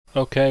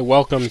Okay,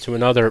 welcome to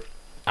another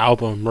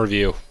album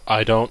review.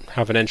 I don't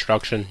have an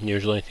introduction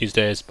usually these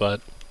days,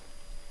 but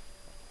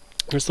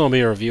this will be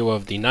a review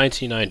of the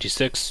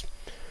 1996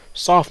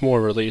 sophomore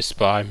release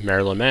by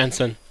Marilyn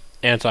Manson,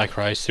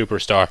 Antichrist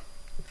Superstar,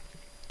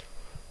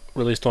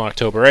 released on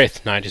October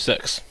 8th,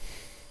 96.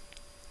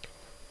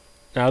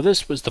 Now,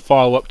 this was the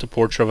follow-up to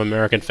Portrait of an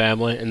American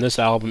Family, and this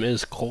album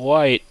is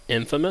quite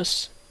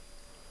infamous,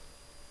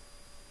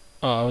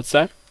 I would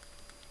say,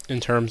 in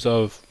terms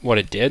of what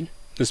it did.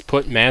 This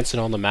put Manson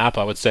on the map,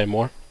 I would say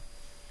more.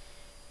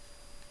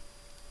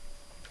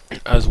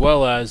 As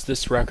well as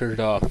this record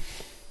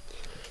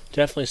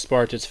definitely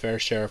sparked its fair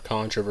share of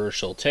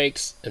controversial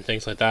takes and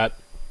things like that.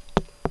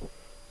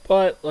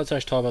 But let's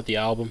actually talk about the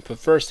album. But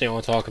first thing I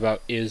want to talk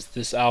about is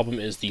this album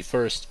is the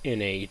first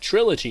in a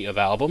trilogy of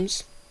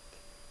albums.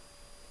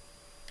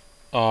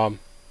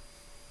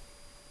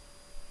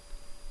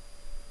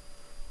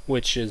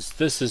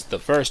 This is the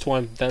first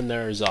one. Then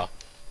there's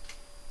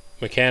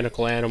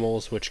Mechanical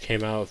Animals, which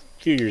came out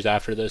a few years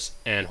after this,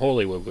 and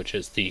Hollywood, which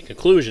is the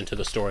conclusion to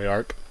the story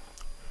arc.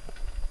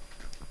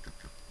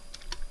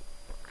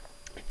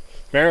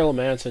 Marilyn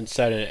Manson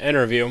said in an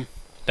interview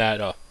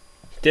that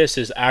this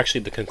is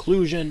actually the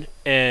conclusion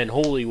and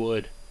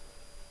Hollywood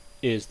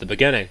is the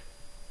beginning.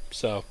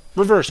 So,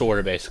 reverse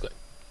order, basically.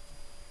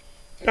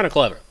 Kind of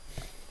clever.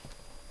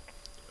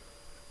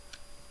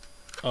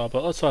 But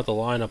let's start the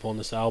lineup on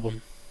this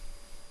album.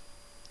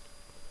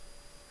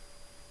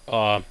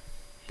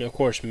 Of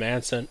course,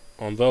 Manson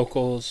on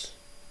vocals.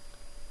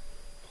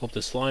 Pull up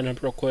this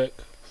lineup real quick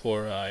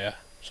before so I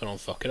don't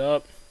fuck it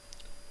up.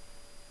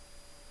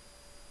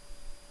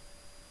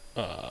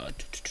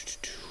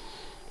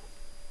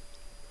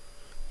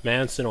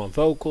 Manson on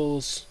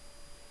vocals,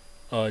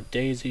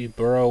 Daisy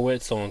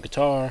Burrowitz on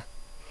guitar,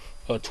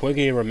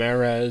 Twiggy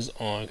Ramirez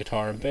on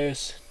guitar and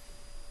bass,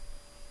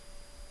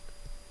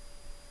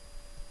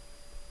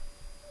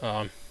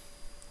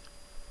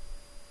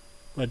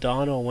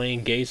 Madonna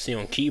Wayne Gacy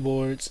on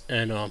keyboards,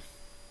 and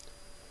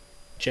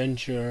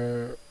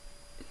Ginger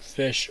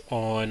Fish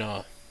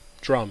on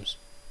drums.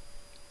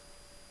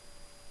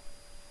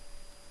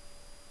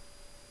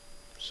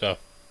 So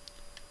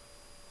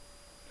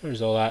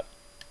there's all that.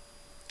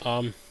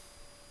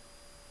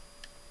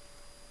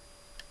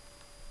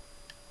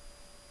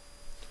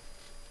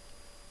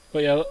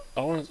 But yeah,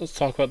 let's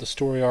talk about the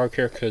story arc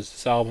here, because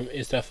this album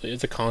is definitely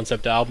a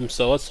concept album.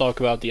 So let's talk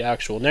about the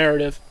actual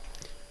narrative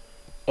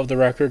of the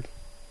record.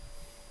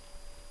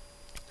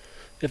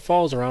 It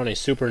follows around a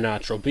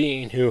supernatural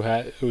being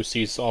who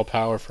seizes all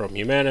power from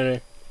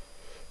humanity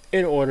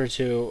in order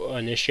to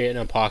initiate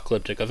an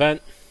apocalyptic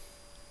event.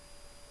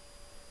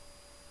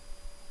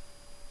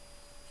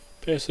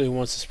 Basically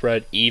wants to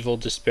spread evil,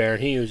 despair,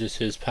 and he uses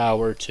his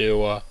power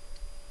to,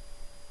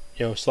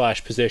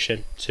 slash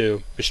position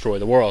to destroy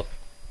the world.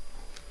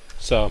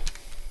 So,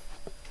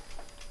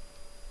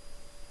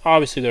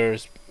 obviously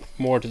there's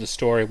more to the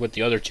story with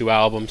the other two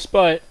albums,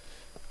 but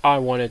I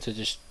wanted to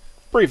just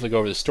briefly go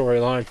over the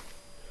storyline.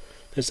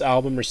 This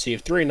album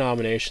received 3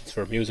 nominations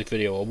for Music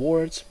Video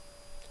Awards.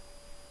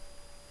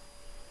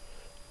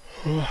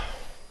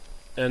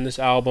 And this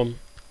album,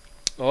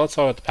 let's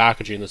talk about the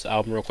packaging of this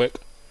album real quick.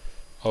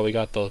 We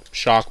got the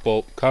shock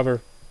bolt cover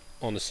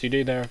on the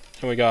CD there,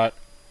 and we got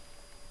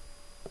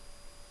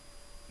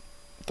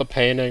the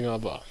painting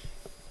of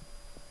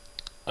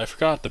I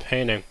forgot the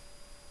painting.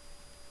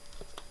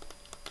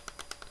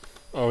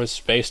 It's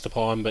based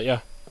upon, but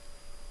yeah,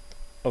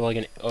 of like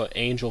an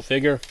angel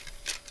figure.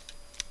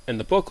 And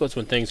the booklets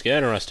when things get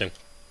interesting.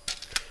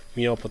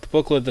 You know, put the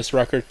booklet of this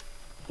record.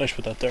 I should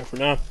put that there for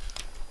now.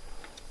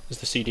 This is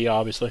the CD,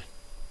 obviously.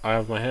 I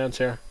have my hands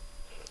here.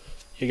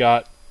 You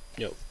got,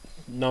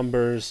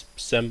 numbers,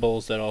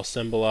 symbols that all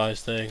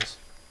symbolize things,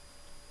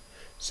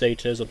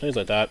 Satanism, things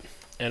like that.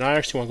 And I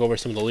actually want to go over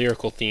some of the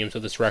lyrical themes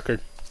of this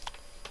record,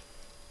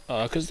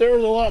 because there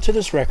was a lot to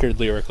this record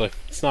lyrically.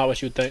 It's not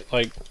what you would think.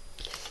 Like,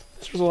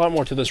 there's a lot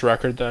more to this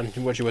record than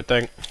what you would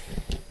think.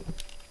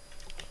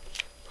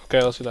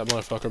 Okay, let's get that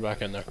motherfucker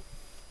back in there.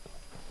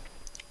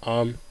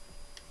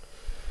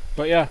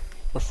 But yeah,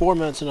 we're 4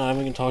 minutes and I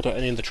haven't even talked about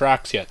any of the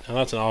tracks yet. Now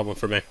that's an album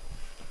for me.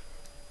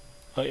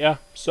 But yeah,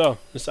 so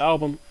this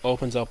album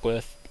opens up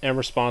with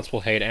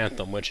Irresponsible Hate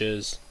Anthem, which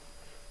is,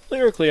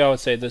 lyrically I would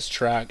say this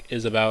track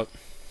is about,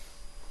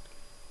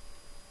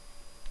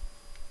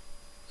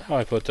 how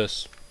I put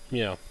this,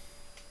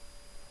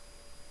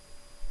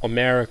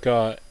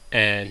 America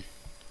and,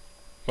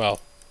 well,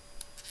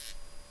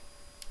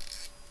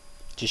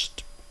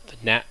 just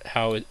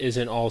how it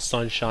isn't all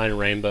sunshine and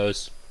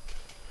rainbows,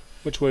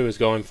 which way he was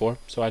going for.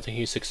 So I think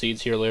he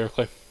succeeds here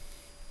lyrically.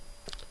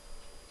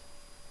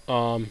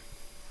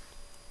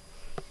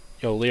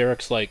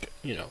 Lyrics like,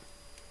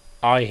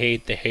 I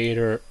hate the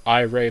hater, I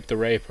rape the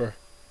raper.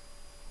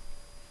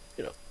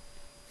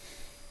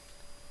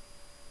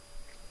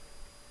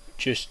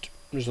 Just,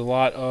 there's a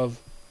lot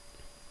of,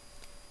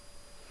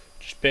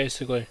 just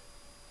basically,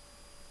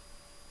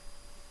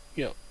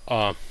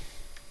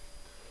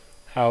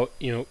 how,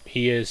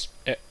 he is,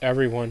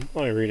 everyone,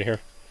 let me read it here.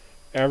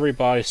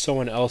 Everybody,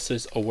 someone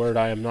else's, a word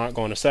I am not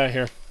going to say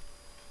here.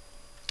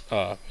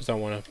 Because I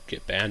don't want to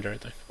get banned or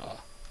anything.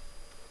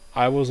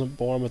 I wasn't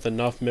born with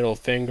enough middle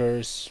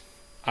fingers.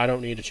 I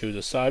don't need to choose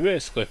a side.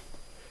 Basically,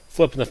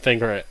 flipping the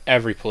finger at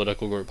every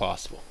political group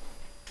possible.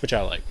 Which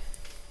I like.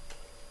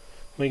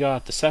 We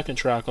got the second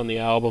track on the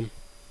album.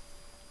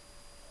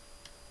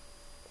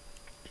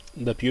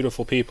 The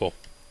Beautiful People.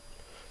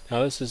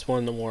 Now this is one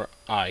of the more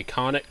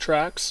iconic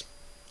tracks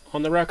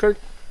on the record.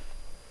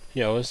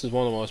 You know, this is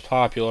one of the most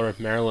popular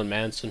Marilyn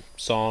Manson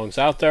songs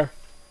out there.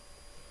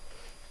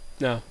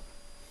 Now,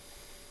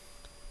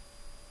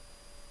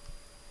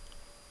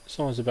 the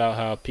song's about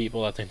how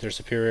people that think they're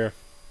superior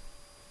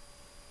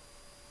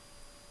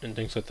and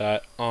things like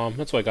that.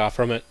 That's what I got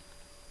from it.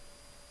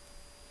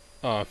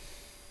 How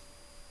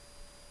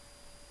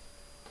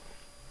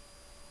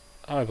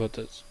I put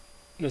this?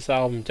 This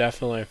album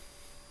definitely,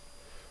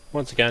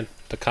 once again,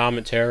 the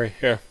commentary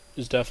here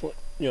is definitely,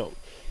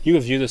 you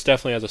could view this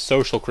definitely as a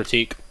social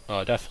critique.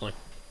 Definitely.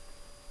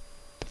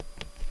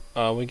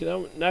 We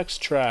get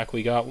next track.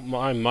 We got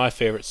my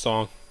favorite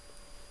song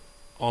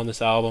on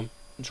this album,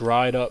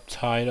 "Dried Up,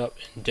 Tied Up,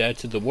 and Dead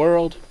to the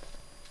World."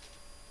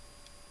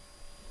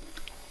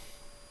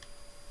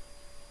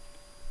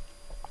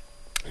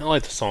 I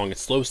like the song. It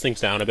slows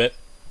things down a bit.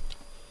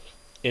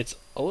 It's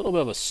a little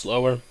bit of a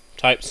slower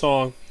type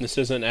song. This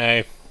isn't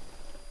a,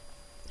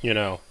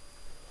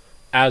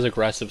 as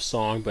aggressive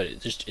song, but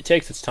it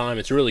takes its time.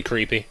 It's really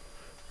creepy.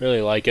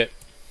 Really like it.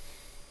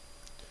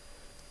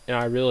 And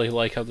I really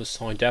like how this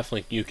song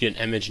definitely, you get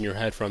an image in your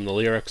head from the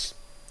lyrics.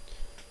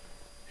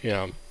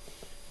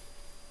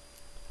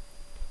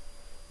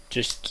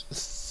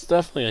 It's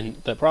definitely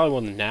probably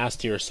one of the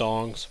nastier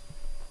songs.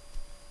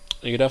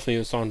 You could definitely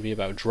use a song to be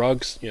about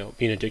drugs,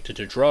 being addicted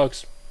to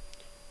drugs.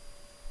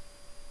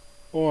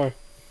 Or,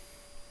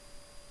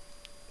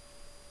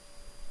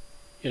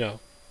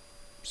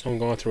 someone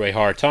going through a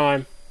hard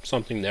time,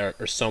 someone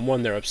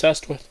they're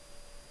obsessed with.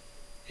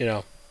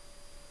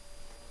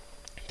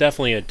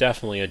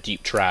 Definitely a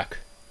deep track.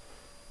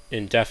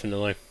 And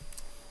definitely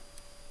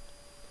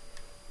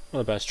one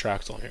of the best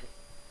tracks on here.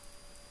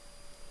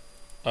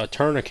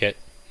 Tourniquet.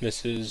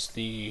 This is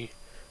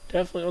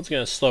definitely, once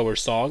again, a slower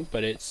song,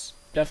 but it's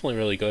definitely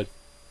really good.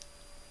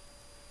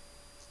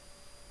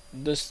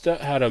 This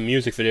had a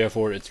music video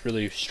for it. It's a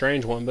really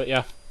strange one, but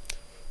yeah.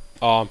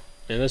 And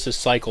this is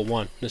cycle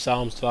 1. This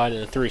album's divided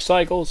into 3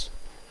 cycles.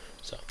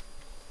 So,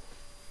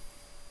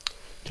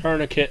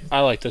 Tourniquet, I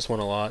like this one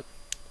a lot.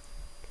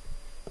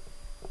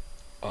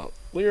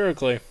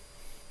 Lyrically,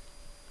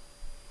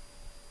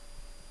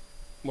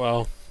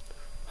 well,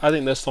 I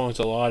think this song's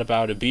a lot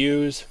about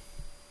abuse,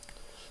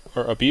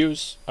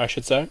 I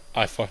should say.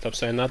 I fucked up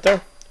saying that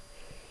there.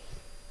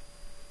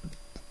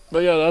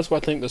 But yeah, that's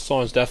what I think this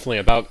song is definitely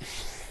about.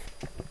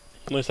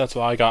 At least that's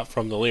what I got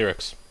from the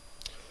lyrics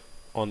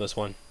on this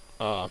one.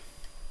 Okay,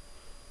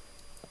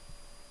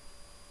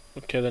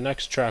 the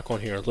next track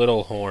on here,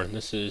 Little Horn.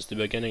 This is the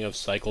beginning of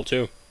cycle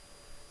 2.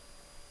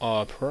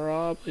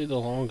 Probably the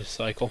longest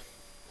cycle.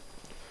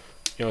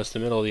 It's the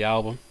middle of the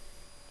album.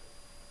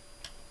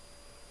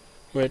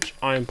 Which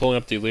I'm pulling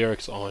up the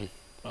lyrics on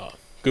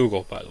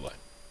Google, by the way.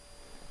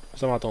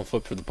 Because I'm not going to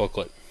flip through the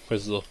booklet.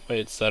 Because of the way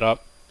it's set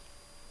up.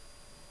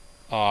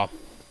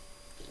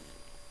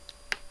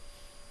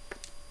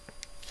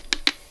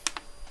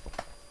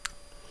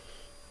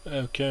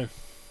 Okay.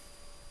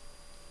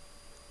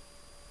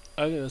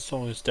 I think this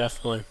song is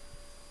definitely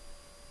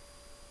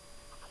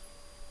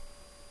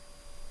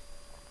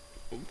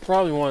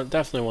one of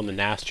the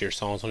nastier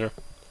songs on here.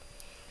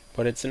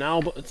 But it's an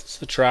album.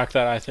 It's a track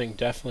that I think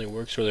definitely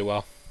works really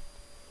well.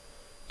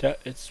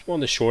 It's one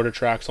of the shorter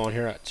tracks on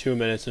here at 2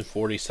 minutes and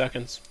 44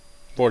 seconds.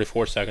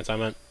 I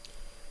meant.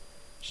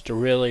 Just a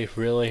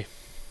really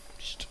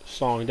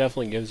song.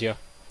 Definitely gives you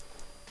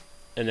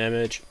an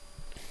image.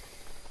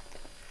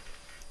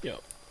 So,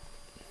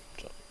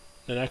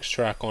 the next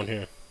track on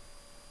here.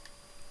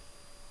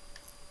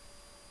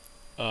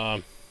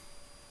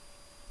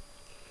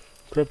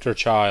 Cryptor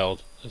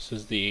Child. This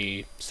is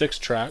the 6th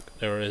track.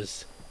 There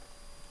is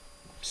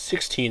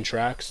 16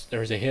 tracks.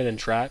 There is a hidden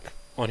track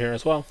on here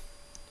as well.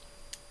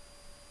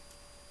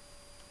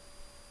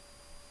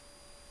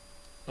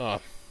 There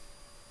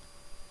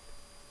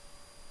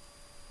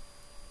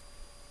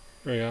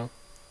we go.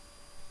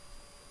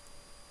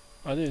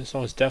 I think this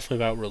song is definitely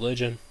about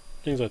religion,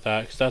 things like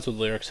that, because that's what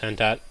the lyrics hint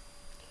at.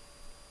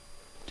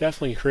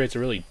 Definitely creates a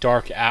really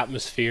dark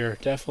atmosphere.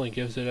 Definitely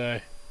gives it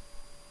a,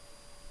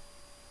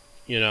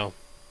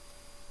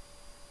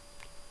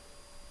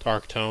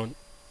 dark tone.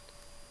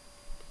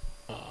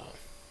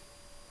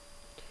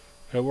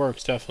 It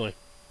works, definitely.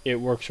 It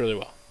works really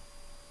well.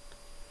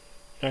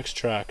 Next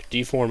track,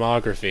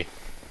 Deformography.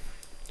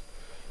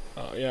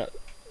 Yeah,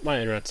 my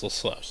internet's a little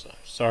slow, so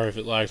sorry if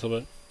it lags a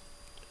little bit.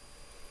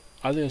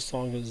 I think this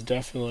song is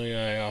definitely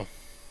a,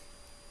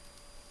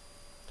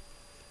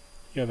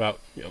 about,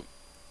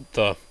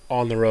 the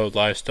on-the-road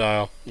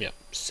lifestyle,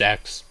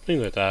 sex,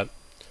 things like that.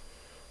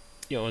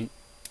 And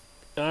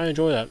I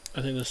enjoy that.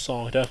 I think this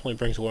song definitely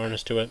brings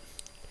awareness to it.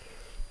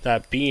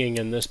 that being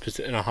in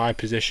in a high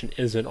position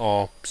isn't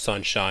all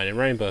sunshine and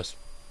rainbows.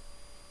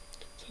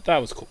 So that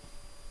was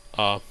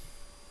cool.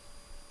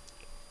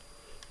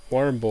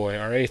 Worm Boy,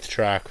 our 8th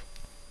track.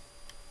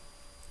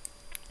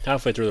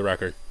 Halfway through the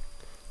record.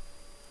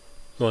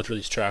 Going through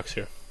these tracks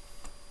here.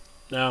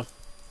 Now,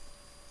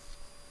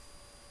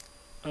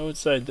 I would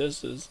say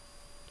this is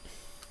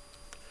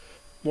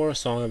more a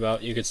song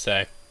about, you could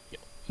say,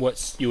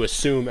 what you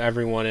assume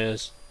everyone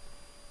is.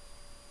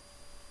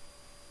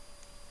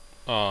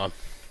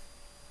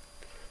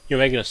 You're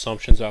making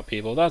assumptions about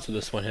people. That's what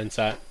this one hints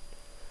at.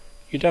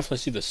 You definitely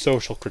see the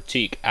social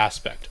critique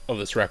aspect of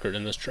this record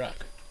in this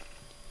track.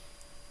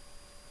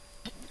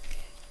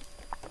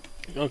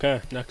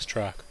 Okay, next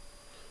track.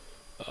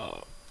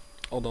 Hold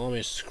on, let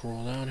me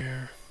scroll down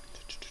here.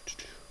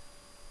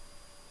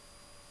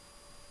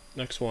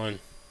 Next one.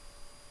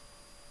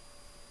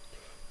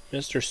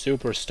 Mr.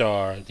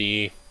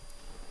 Superstar,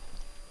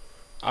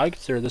 I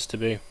consider this to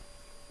be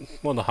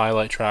one of the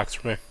highlight tracks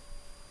for me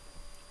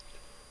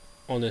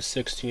on this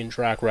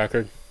 16-track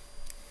record.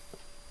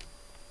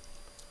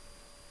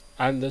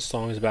 And this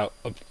song is about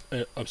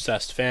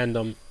obsessed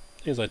fandom,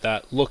 things like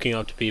that, looking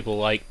up to people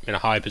like in a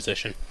high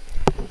position.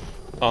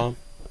 And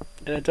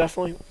it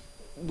definitely,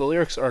 the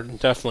lyrics are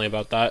definitely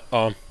about that.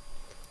 I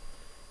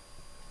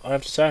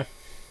have to say,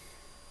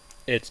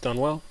 it's done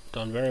well,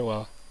 done very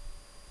well.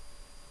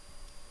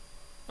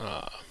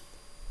 I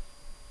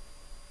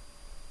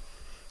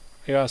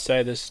gotta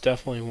say, this is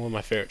definitely one of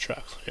my favorite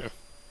tracks here.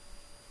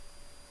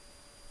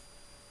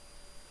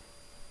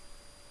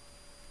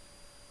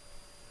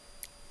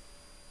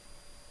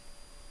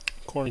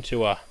 According to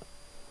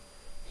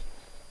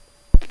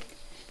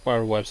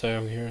whatever website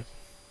I'm here,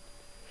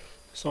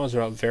 the songs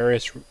are about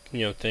various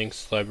things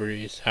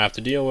celebrities have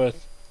to deal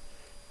with.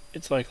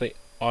 It's likely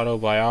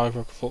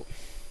autobiographical,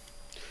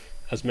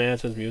 as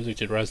Manson's music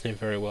did resonate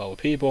very well with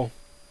people,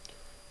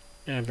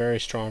 and very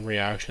strong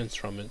reactions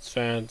from its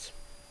fans.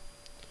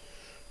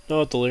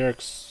 Note the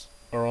lyrics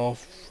are all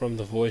from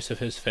the voice of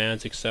his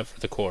fans except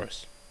for the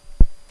chorus.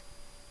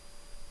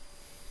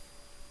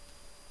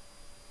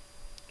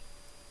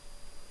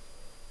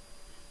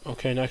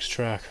 Okay, next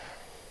track.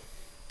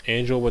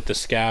 Angel with the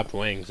Scabbed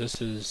Wings.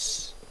 This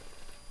is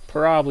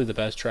probably the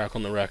best track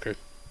on the record.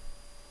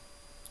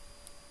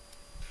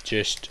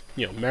 Just,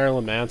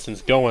 Marilyn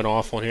Manson's going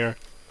off on here.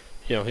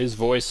 His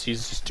voice,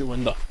 he's just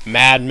doing the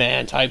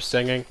madman type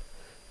singing.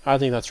 I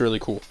think that's really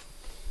cool.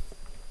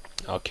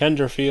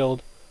 Kenderfield.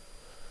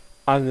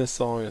 I think this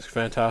song is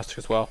fantastic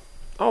as well.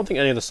 I don't think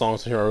any of the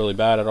songs in here are really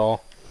bad at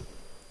all.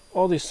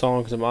 All these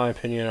songs, in my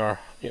opinion, are,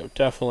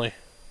 definitely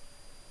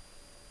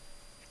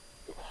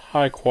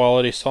high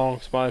quality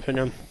songs, in my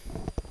opinion.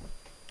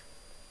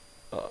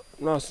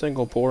 Not a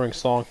single boring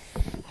song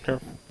on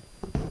here.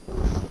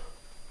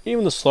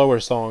 Even the slower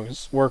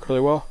songs work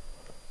really well.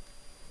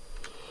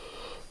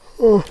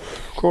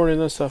 According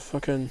to this,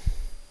 fucking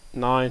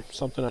 9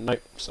 something at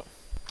night. So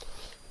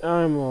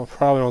I'm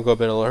probably gonna go a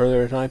bit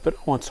earlier tonight, but I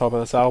want to talk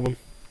about this album.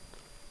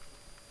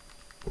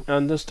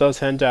 And this does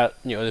hint at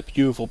the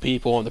beautiful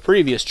people on the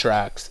previous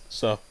tracks.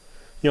 So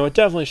it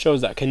definitely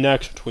shows that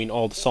connection between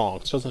all the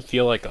songs. It doesn't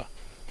feel like a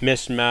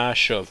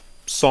mishmash of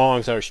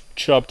songs that are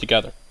shoved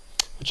together,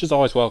 which is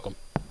always welcome.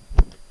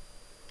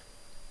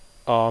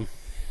 The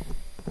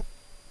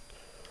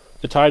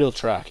title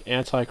track,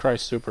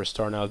 Antichrist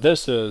Superstar. Now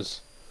this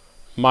is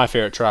my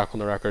favorite track on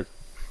the record.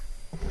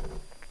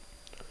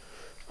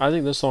 I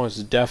think this song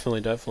is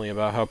definitely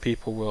about how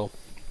people will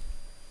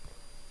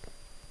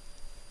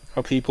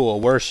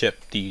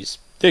worship these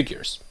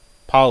figures,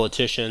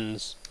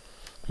 politicians,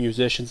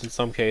 musicians in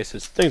some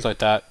cases, things like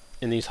that,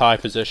 in these high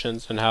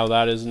positions, and how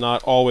that is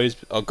not always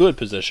a good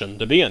position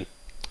to be in.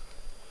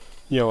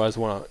 As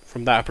one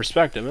from that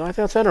perspective, and I think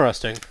that's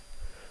interesting.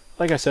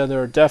 Like I said,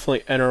 there are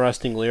definitely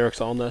interesting lyrics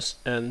on this,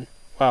 and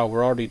wow,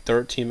 we're already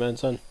 13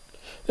 minutes in.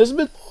 This has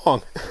been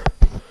long.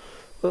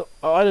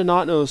 I did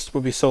not know this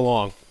would be so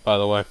long, by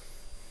the way.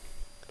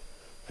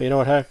 But you know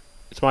what, hey,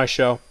 it's my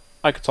show.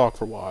 I could talk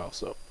for a while,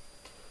 so.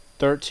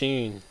 Track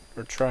 13,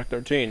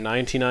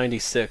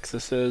 1996.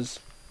 This is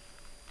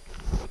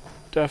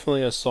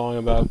definitely a song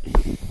about,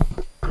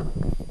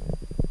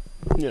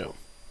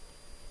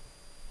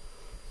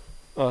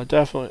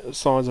 definitely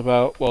songs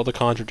about, the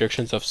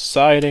contradictions of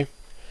society.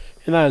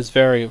 And that is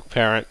very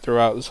apparent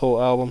throughout this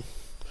whole album.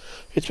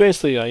 It's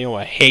basically,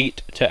 a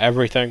hate to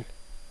everything.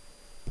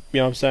 You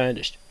know what I'm saying?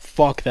 Just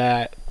fuck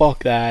that,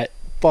 fuck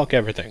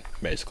everything,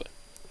 basically.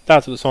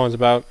 That's what the song's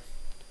about.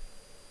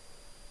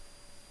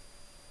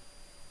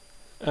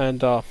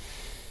 And,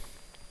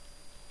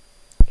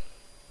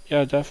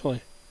 yeah,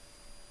 definitely.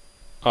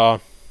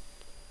 Of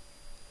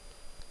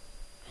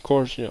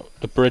course,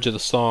 the bridge of the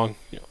song,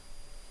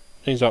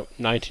 things about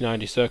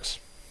 1996,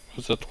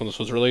 because that's when this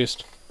was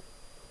released.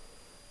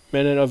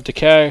 Minute of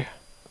Decay,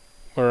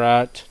 we're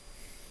at,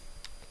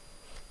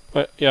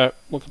 but yeah,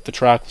 look at the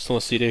track list on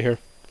the CD here.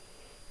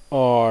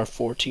 Our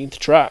 14th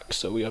track,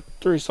 so we have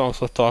 3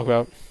 songs left to talk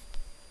about.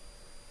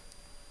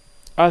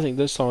 I think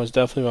this song is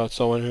definitely about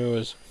someone who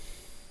is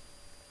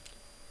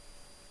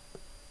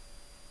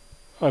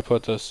I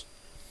put this?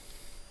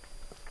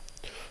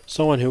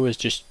 Someone who is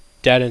just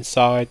dead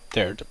inside,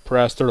 they're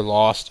depressed, they're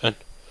lost, and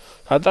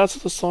that's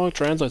what the song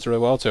translates really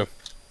well to.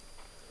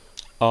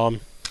 Very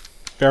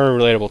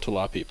relatable to a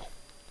lot of people.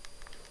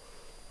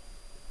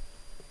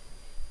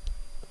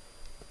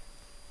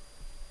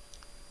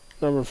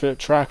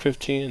 Track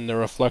 15, The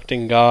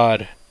Reflecting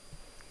God.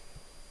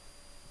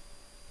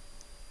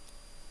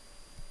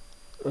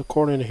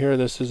 According to here,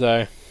 this is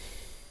a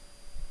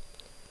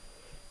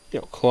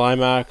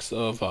climax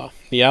of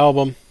the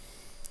album.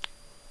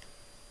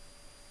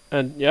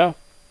 And yeah,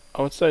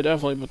 I would say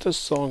definitely, but this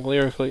song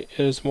lyrically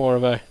is more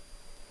of a...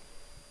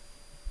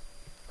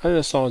 I think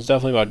this song is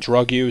definitely about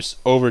drug use,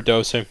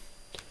 overdosing,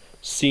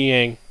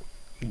 seeing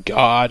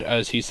God,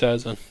 as he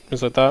says, and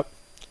things like that.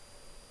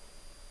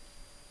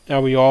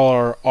 Now we all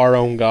are our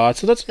own God,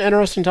 so that's an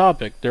interesting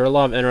topic. There are a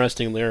lot of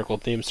interesting lyrical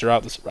themes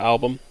throughout this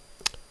album.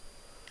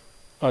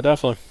 Oh,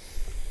 definitely.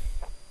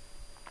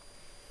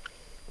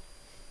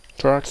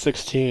 Track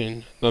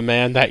 16, The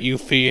Man That You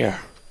Fear.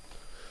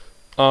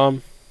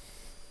 The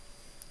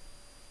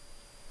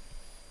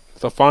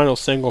final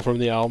single from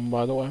the album,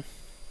 by the way.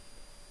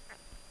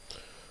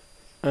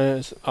 And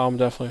this album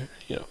definitely,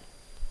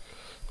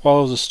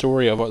 follows the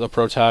story of the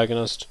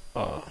protagonist.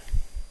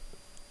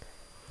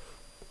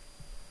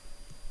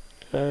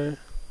 Okay.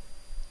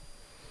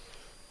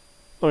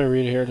 Let me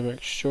read it here to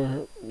make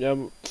sure. Yeah,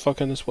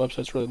 fucking this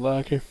website's really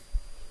laggy.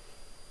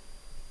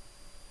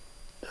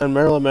 And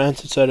Marilyn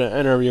Manson said in an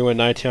interview in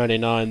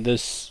 1999,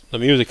 the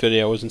music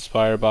video was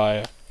inspired by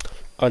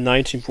a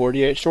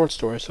 1948 short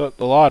story, so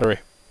The Lottery,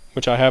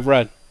 which I have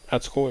read.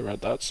 That's cool, I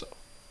read that, so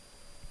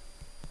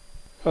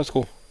that's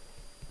cool.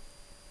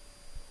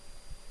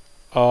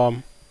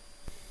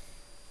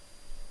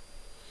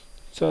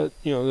 So,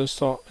 this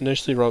song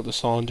initially wrote the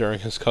song during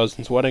his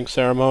cousin's wedding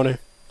ceremony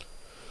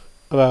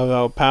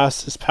about how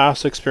his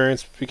past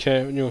experience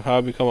became,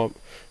 how to become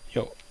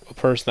a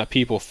person that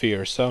people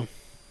fear. So,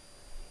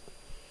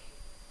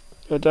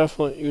 you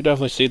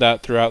definitely see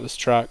that throughout this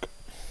track.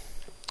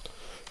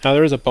 Now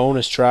there is a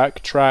bonus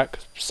track, track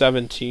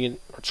 17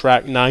 or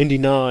track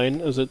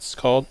 99, as it's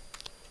called.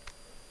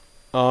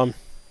 Now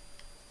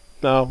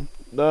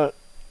that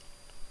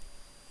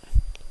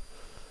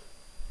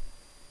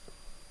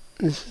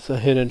this is a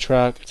hidden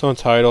track. It's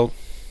untitled.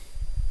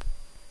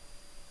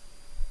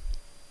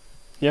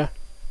 Yeah.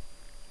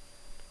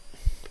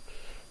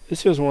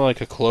 This feels more like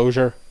a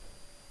closure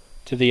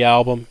to the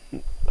album,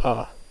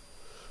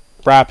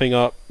 wrapping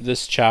up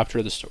this chapter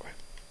of the story.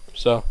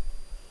 So,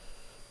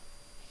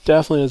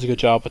 definitely does a good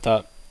job with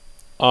that.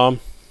 But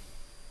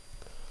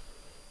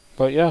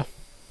yeah.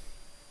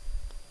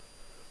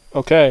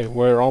 Okay,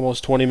 we're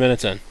almost 20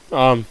 minutes in.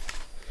 Yeah,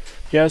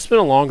 it's been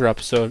a longer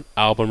episode,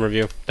 album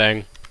review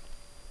thing.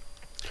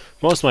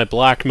 Most of my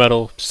black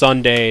metal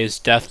Sundays,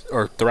 death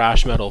or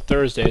thrash metal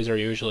Thursdays are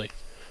usually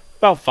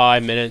about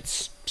 5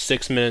 minutes,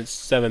 6 minutes,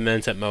 7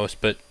 minutes at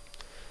most. But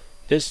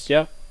this,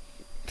 yeah,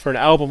 for an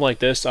album like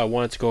this, I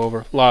wanted to go over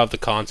a lot of the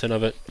content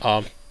of it.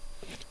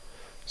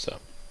 So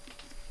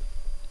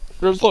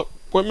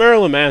with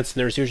Marilyn Manson,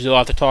 there's usually a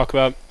lot to talk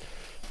about.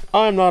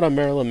 I'm not a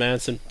Marilyn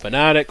Manson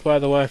fanatic, by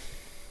the way.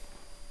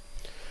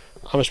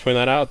 I'm just putting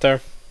that out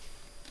there.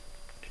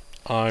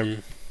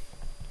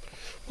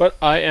 But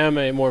I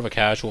am more of a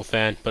casual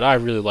fan, but I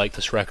really like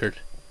this record.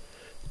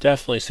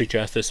 Definitely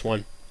suggest this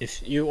one.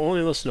 If you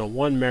only listen to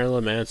one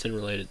Marilyn Manson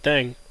related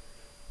thing,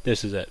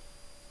 this is it.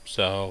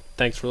 So,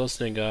 thanks for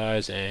listening,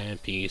 guys,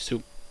 and peace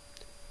out.